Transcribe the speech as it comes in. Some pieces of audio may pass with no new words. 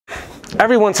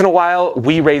Every once in a while,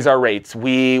 we raise our rates.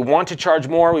 We want to charge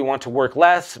more, we want to work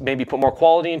less, maybe put more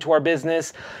quality into our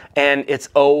business, and it's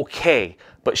okay.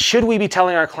 But should we be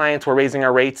telling our clients we're raising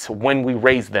our rates when we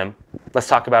raise them? Let's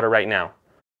talk about it right now.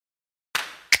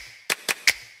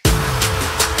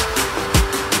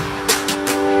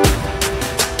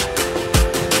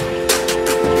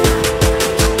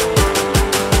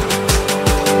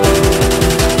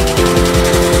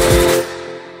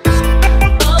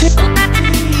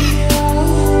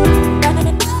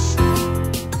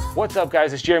 What's up,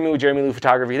 guys? It's Jeramie with Jeramie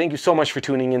Photography. Thank you so much for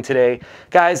tuning in today.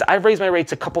 Guys, I've raised my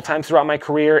rates a couple times throughout my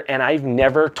career, and I've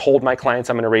never told my clients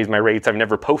I'm going to raise my rates. I've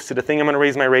never posted a thing I'm going to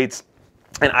raise my rates.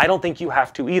 And I don't think you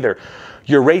have to either.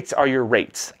 Your rates are your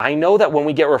rates. I know that when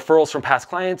we get referrals from past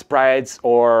clients, brides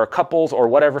or couples or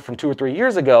whatever from 2 or 3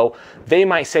 years ago, they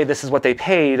might say this is what they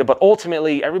paid, but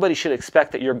ultimately everybody should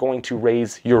expect that you're going to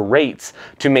raise your rates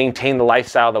to maintain the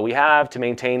lifestyle that we have, to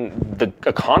maintain the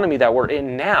economy that we're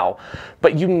in now.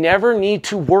 But you never need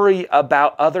to worry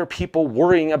about other people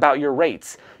worrying about your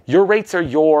rates. Your rates are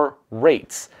your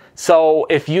rates. So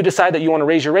if you decide that you want to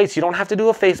raise your rates, you don't have to do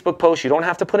a Facebook post. You don't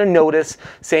have to put a notice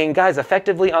saying, guys,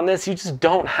 effectively on this, you just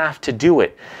don't have to do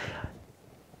it.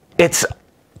 It's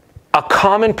a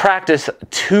common practice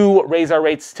to raise our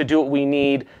rates, to do what we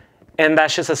need. And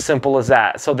that's just as simple as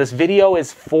that. So this video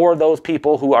is for those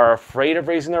people who are afraid of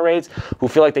raising their rates, who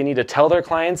feel like they need to tell their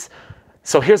clients.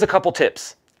 So here's a couple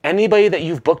tips. Anybody that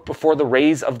you've booked before the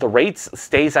raise of the rates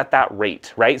stays at that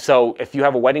rate, right? So if you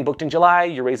have a wedding booked in July,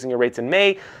 you're raising your rates in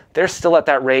May, they're still at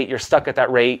that rate, you're stuck at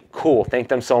that rate, cool, thank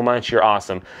them so much, you're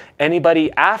awesome.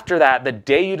 Anybody after that, the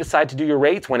day you decide to do your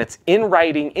rates, when it's in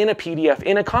writing, in a PDF,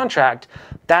 in a contract,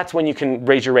 that's when you can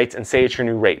raise your rates and say it's your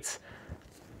new rates.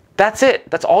 That's it,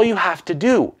 that's all you have to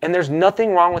do. And there's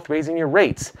nothing wrong with raising your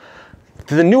rates.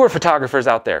 To the newer photographers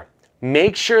out there,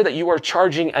 make sure that you are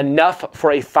charging enough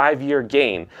for a 5-year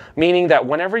gain, meaning that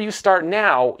whenever you start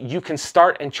now, you can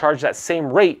start and charge that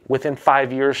same rate within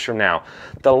 5 years from now.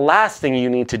 The last thing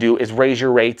you need to do is raise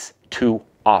your rates too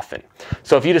often.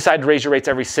 So if you decide to raise your rates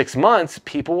every 6 months,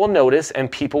 people will notice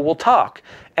and people will talk.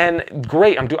 And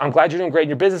great, I'm glad you're doing great in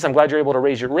your business. I'm glad you're able to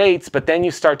raise your rates, but then you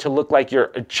start to look like you're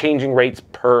changing rates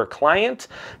per client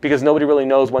because nobody really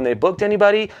knows when they booked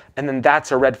anybody. And then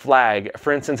that's a red flag.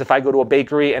 For instance, if I go to a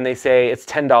bakery and they say it's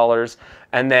 $10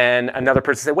 and then another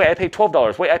person says, wait, I paid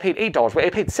 $12. Wait, I paid $8. Wait, I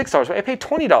paid $6. Wait, I paid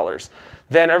 $20.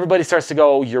 Then everybody starts to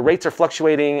go, your rates are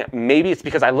fluctuating. Maybe it's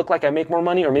because I look like I make more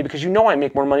money, or maybe because you know I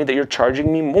make more money that you're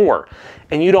charging me more.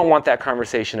 And you don't want that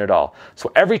conversation at all.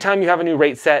 So every time you have a new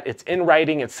rate set, it's in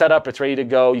writing, it's set up, it's ready to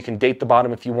go. You can date the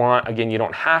bottom if you want. Again, you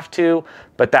don't have to,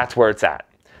 but that's where it's at.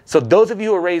 So those of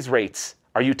you who raise rates,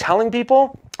 are you telling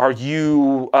people? Are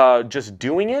you just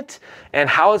doing it? And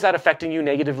how is that affecting you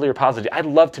negatively or positively? I'd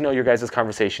love to know your guys'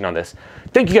 conversation on this.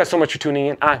 Thank you guys so much for tuning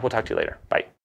in. I will talk to you later. Bye.